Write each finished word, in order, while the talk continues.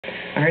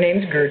Her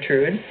name's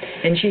Gertrude,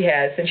 and she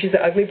has, since she's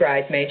the ugly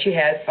bridesmaid, she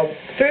has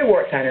 3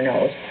 warts on her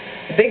nose.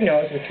 A big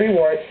nose with 3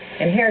 warts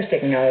and hair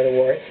sticking out of the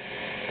warts.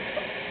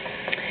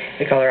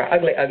 We call her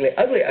ugly, ugly,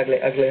 ugly, ugly,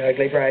 ugly,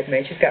 ugly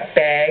bridesmaid. She's got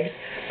bags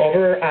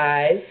over her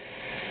eyes,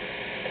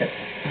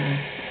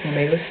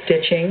 made with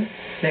stitching,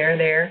 there,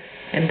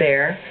 and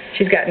there.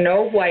 She's got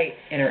no white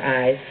in her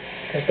eyes,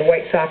 because the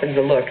white softens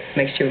the look,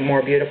 makes you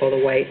more beautiful, the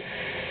white.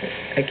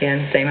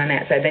 Again, same on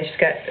that side. Then she's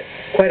got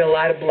quite a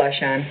lot of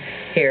blush on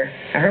here.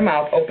 Now her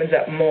mouth opens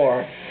up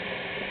more.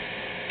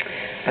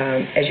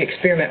 As you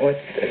experiment with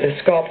the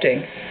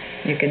sculpting,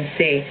 you can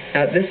see,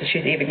 now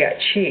she's even got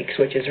cheeks,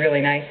 which is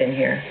really nice in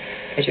here.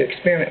 As you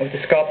experiment with the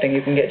sculpting,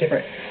 you can get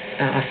different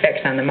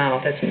effects on the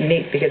mouth. That's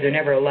neat because they're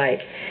never alike.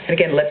 And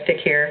again, lipstick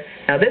here.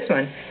 Now this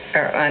one,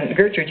 on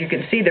Gertrude, you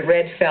can see the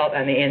red felt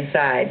on the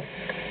inside.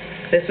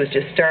 This was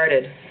just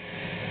started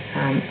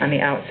on the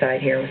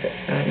outside here with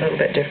a little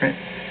bit different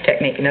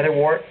technique. Another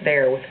wart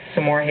there with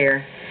some more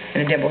here,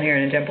 and a dimple here,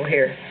 and a dimple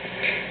here.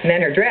 And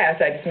then her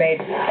dress, I just made,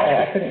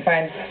 I couldn't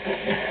find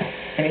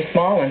any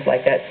small ones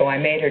like that, so I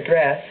made her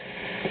dress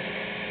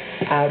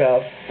out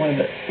of one of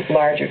the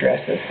larger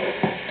dresses.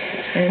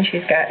 And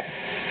she's got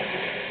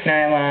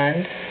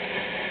nylons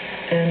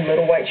and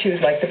little white shoes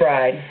like the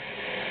bride.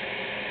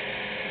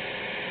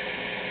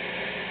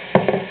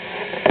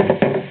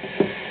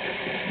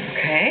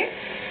 Okay.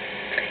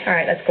 All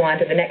right, let's go on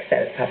to the next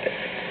set of puppets.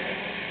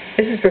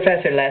 This is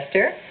Professor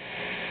Lester,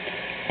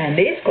 and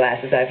these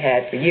glasses I've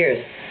had for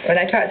years. When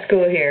I taught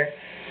school here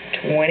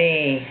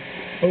 30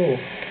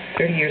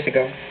 years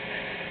ago,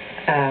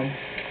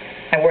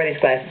 I wore these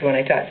glasses when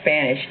I taught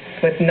Spanish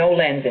with no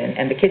lens in,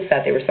 and the kids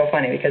thought they were so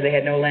funny because they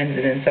had no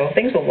lenses in. So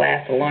things will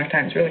last a long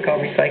time. It's really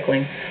called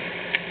recycling.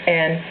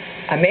 And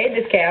I made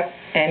this cap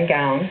and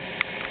gown.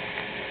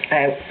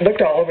 I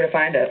looked all over to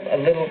find a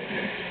little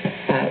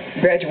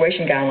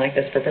graduation gown like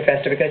this for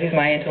Professor because he's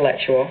my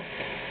intellectual,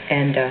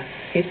 and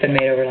he's been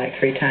made over like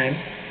 3 times.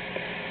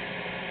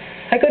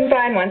 I couldn't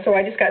find one, so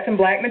I just got some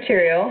black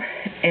material,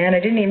 and I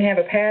didn't even have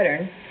a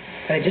pattern.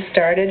 I just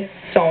started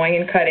sewing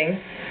and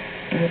cutting.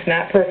 And it's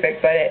not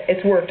perfect, but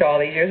it's worked all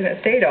these years, and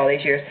it stayed all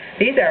these years.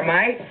 These are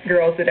my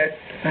girls that are,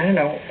 I don't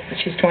know,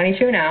 she's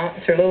 22 now.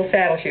 It's her little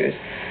saddle shoes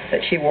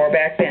that she wore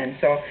back then.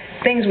 So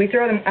things, we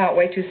throw them out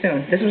way too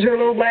soon. This was her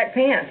little black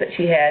pants that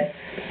she had,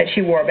 that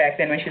she wore back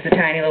then when she was a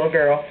tiny little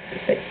girl.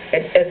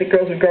 As the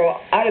girls would grow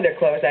out of their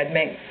clothes, I'd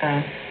make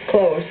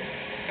clothes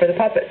for the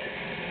puppets.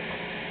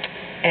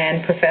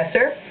 And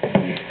Professor,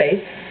 his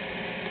face,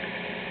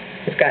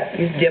 has got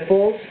these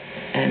dimples,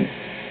 and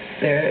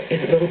there is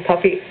a little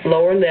puffy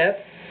lower lip,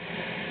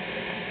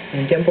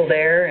 and a dimple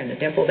there, and a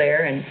dimple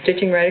there, and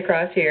stitching right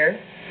across here.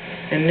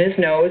 And his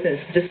nose is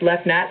just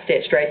left not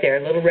stitched right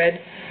there. Little red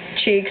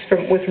cheeks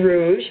with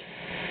rouge.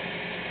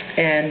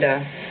 And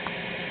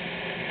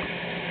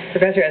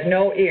Professor has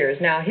no ears.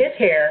 Now his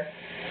hair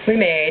we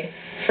made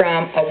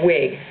from a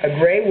wig, a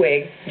gray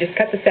wig. Just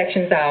cut the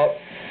sections out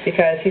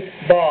because he's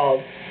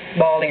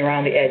balding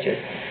around the edges.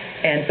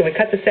 And so we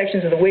cut the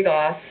sections of the wig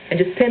off and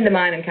just pinned them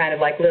on in kind of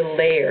like little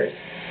layers.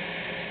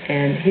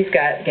 And he's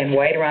got, again,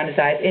 white around his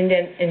eyes,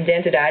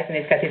 indented eyes, and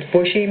he's got these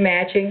bushy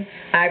matching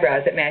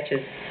eyebrows that matches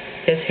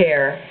his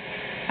hair.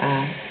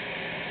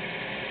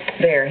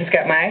 There, he's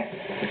got my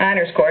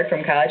honors cord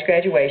from college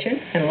graduation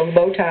and a little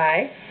bow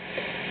tie.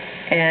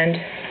 And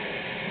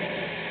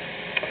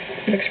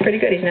he looks pretty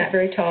good. He's not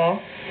very tall.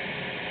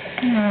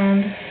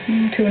 Around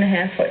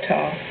 2.5 foot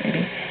tall,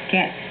 maybe.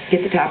 Can't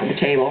get the top of the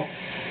table.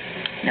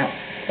 No,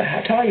 but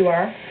how tall you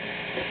are.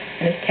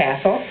 And his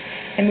tassel.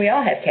 And we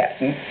all have caps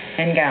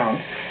and gowns.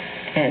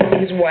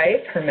 And his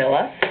wife,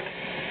 Hermilla,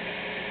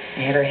 I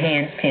have her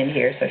hands pinned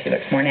here so she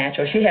looks more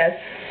natural. She has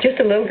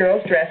just a little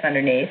girl's dress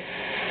underneath.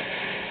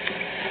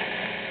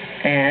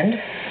 And,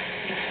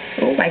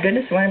 oh my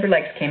goodness, one of her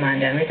legs came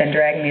undone. We've been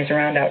dragging these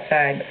around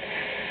outside.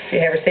 So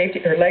you have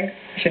her legs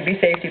should be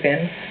safety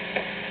pinned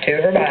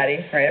to her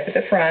body, right up at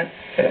the front,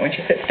 so that when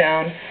she sits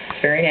down,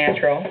 it's very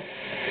natural.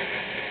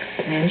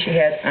 And she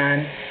has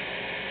on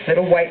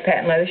little white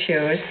patent leather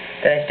shoes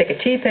that I stick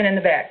a T-pin in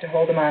the back to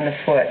hold them on the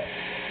foot.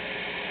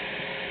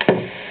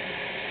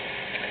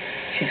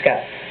 She's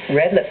got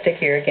red lipstick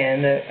here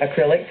again, the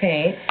acrylic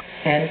paint,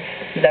 and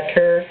left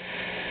her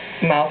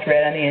mouth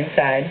red on the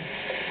inside.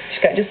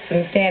 She's got just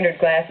some standard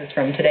glasses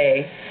from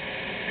today.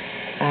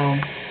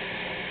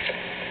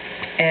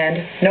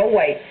 And no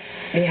white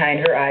behind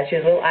her eyes. She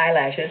has little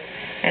eyelashes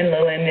and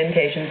little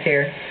indentations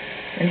here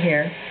and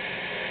here.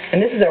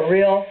 And this is a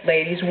real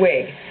lady's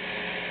wig,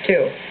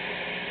 too.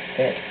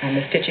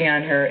 The stitching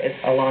on her is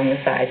along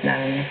the sides, not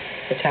on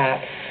the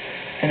top.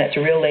 And that's a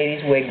real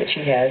lady's wig that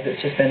she has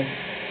that's just been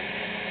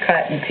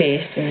cut and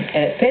pieced, and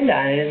it's pinned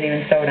on. It isn't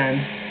even sewed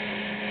on.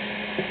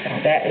 So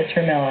that is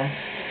Hermilla.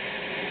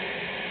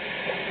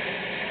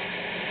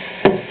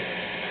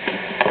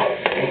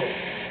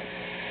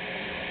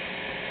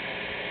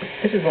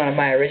 This is one of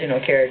my original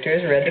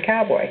characters, Red the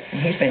Cowboy,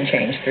 and he's been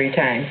changed 3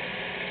 times.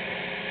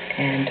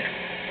 And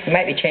he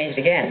might be changed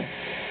again.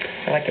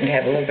 I'd like him to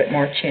have a little bit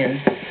more chin,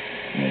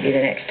 maybe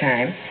the next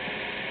time.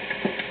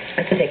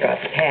 Let's take off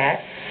his hat.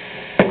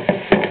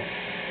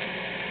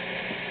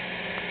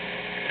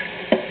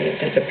 It's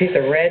just a piece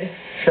of red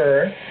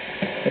fur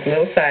with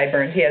little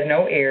sideburns. He has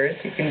no ears.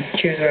 You can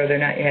choose whether or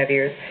not you have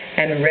ears.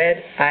 And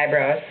red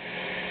eyebrows.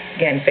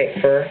 Again,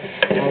 fake fur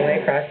all the way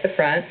across the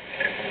front.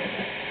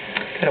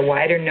 Got a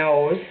wider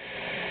nose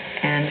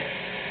and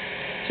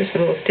just a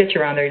little stitch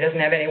around there. He doesn't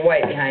have any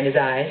white behind his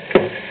eyes.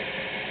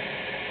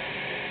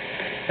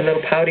 A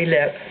little pouty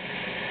lip.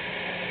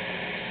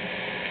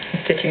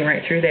 Stitching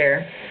right through there.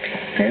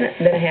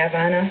 And then I have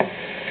on a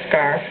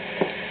scarf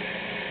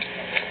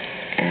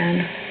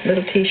and a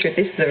little t-shirt.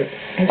 This is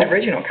his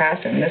original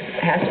costume. This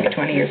has to be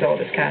 20 years old,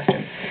 this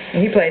costume.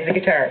 And he plays the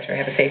guitar, so I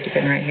have a safety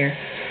pin right here.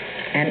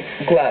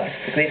 And gloves,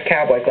 these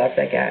cowboy gloves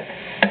I got.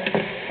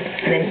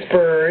 And then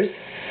spurs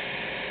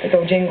that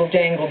go jingle,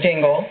 jangle,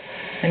 jingle.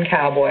 And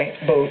cowboy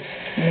boots.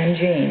 And then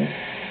jeans.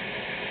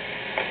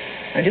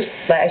 And just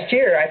last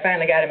year, I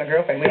finally got him a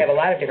girlfriend. We have a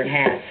lot of different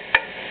hats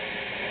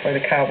for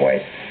the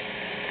cowboys.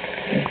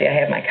 You see, I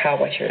have my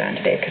cowboy shirt on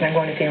today because I'm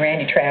going to see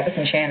Randy Travis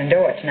and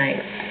Shenandoah tonight.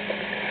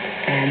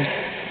 And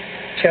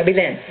Shelby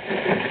Lynn.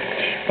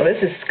 Well,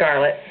 this is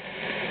Scarlett,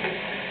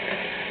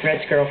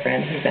 Red's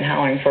girlfriend. He's been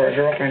hollering for a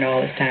girlfriend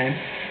all this time.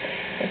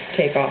 Let's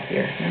take off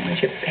here. I want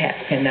your hat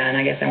pinned on.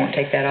 I guess I won't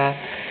take that off.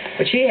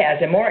 But she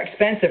has a more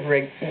expensive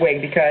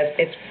wig because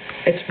it's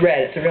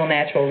red. It's a real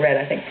natural red.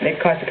 I think they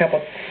cost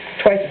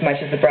twice as much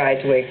as the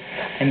bride's wig,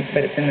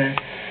 but it's in the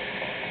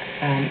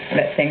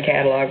that same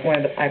catalog.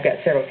 I've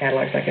got several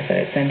catalogs, like I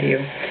said, I'd send to you.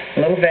 A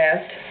little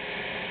vest.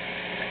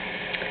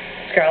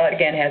 Scarlett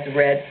again has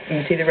red.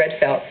 You can see the red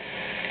felt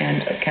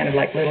and kind of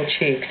like little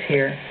cheeks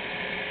here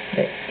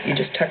that you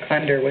just tuck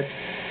under with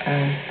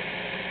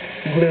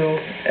glue.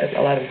 There's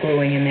a lot of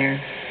gluing in there,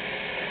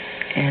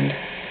 and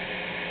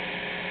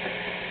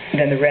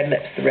then the red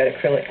lips, the red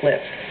acrylic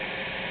lips,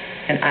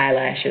 and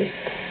eyelashes.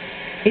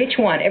 Each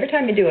one, every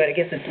time you do it, it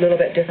gives a little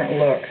bit different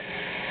look.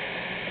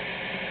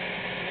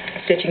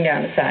 Stitching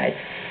down the sides.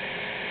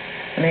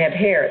 When they have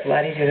hair, it's a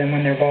lot easier than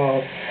when they're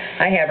bald.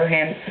 I have her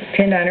hand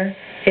pinned on her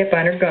hip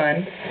on her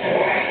gun.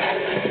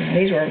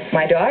 These were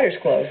my daughter's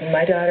clothes, and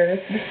my daughter,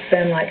 it's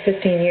been like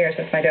 15 years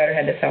since my daughter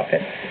had this outfit.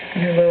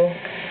 And her little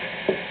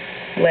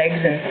legs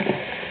and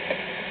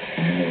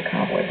her little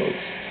cowboy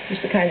boots.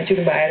 Just the kind that you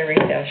can buy at a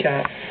retail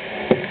shop.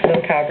 A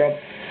little cowgirl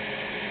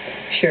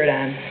shirt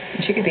on.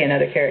 And she could be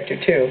another character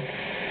too.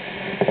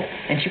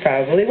 And she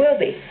probably will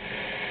be.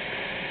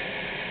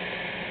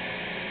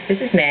 This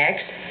is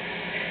Max,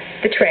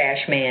 the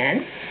trash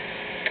man.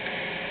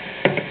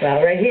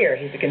 Well, right here,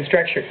 he's a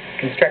construction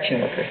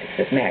worker. It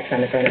says Max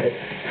on the front of his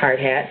hard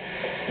hat.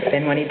 But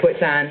then when he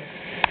puts on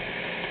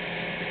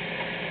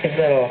his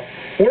little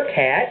work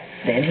hat,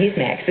 then he's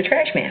Max, the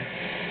trash man.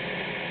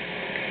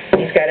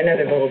 He's got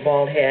another little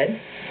bald head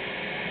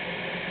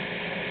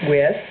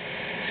with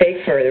fake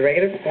fur, the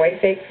regular white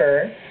fake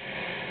fur,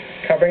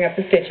 covering up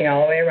the stitching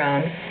all the way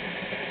around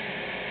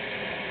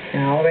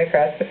and all the way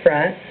across the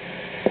front.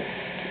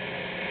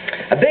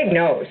 A big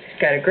nose. He's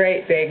got a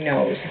great big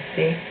nose,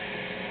 see?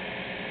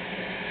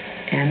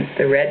 And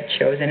the red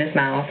shows in his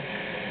mouth.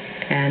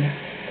 And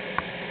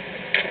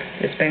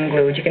it's been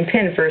glued. You can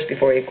pin first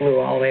before you glue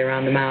all the way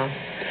around the mouth.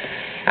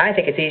 I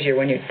think it's easier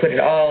when you put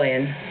it all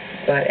in,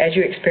 but as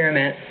you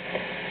experiment,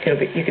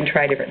 you can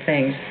try different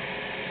things.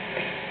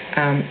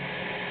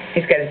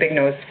 He's got his big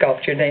nose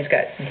sculptured, then he's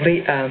got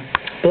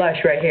blush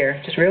right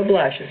here. Just real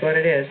blush is what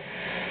it is.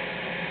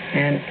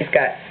 And he's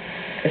got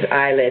his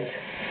eyelids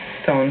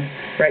sewn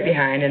right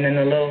behind, and then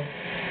the little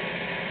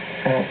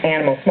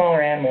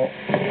smaller animal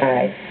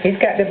eyes. He's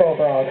got the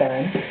overalls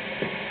on.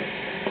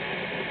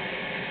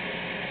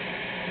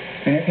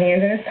 And his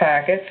hands in his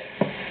pockets.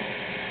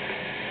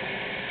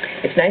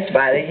 It's nice to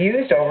buy the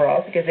used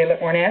overalls because they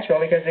look more natural,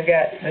 because the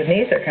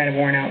knees are kind of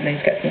worn out, and then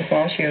he's got some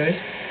small shoes.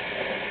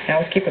 I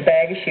always keep a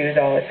bag of shoes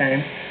all the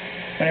time.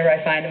 Whenever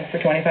I find them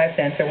for 25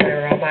 cents or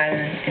whatever, I'll buy them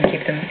and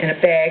keep them in a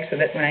bag so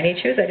that when I need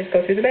shoes, I just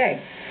go through the bag.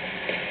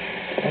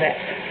 So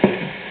that's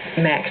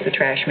Max, the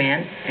trash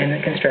man, and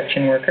the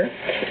construction worker.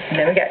 And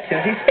then we got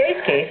Susie's Space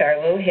Case, our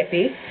little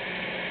hippie.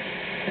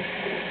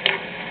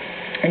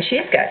 And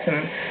she's got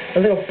a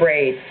little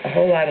braids, a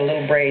whole lot of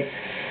little braids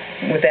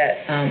with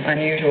that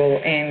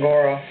unusual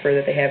Angora fur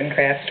that they have in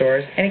craft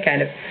stores. Any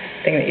kind of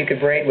thing that you could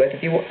braid with.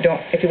 If you want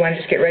to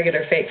just get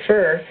regular fake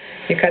fur,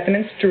 you cut them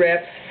in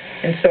strips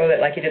and sew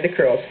that like you did the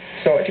curls.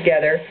 Sew it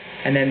together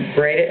and then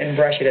braid it and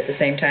brush it at the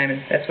same time,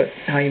 and that's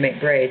how you make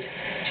braids.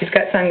 She's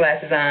got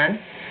sunglasses on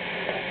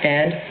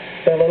and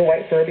the little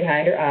white fur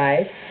behind her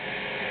eyes.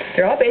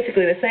 They're all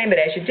basically the same, but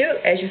as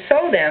you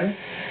sew them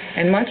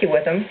and monkey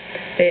with them,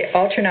 they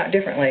all turn out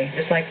differently,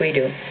 just like we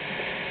do.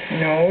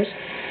 Nose,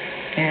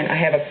 and I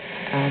have a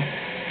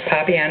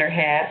poppy on her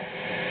hat,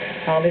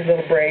 all these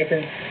little braids,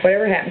 and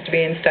whatever happens to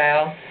be in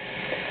style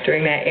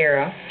during that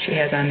era. She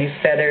has on these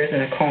feathers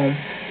and a comb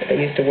that they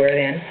used to wear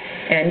then,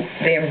 and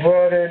the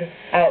embroidered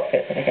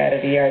outfit that I got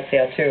at the yard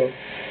sale too,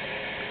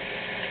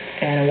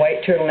 and a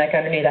white turtleneck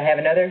underneath. I have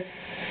another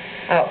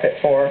outfit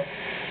for her,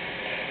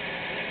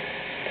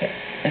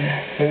 and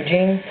a blue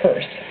jean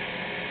purse.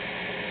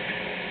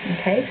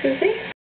 Okay, Susie?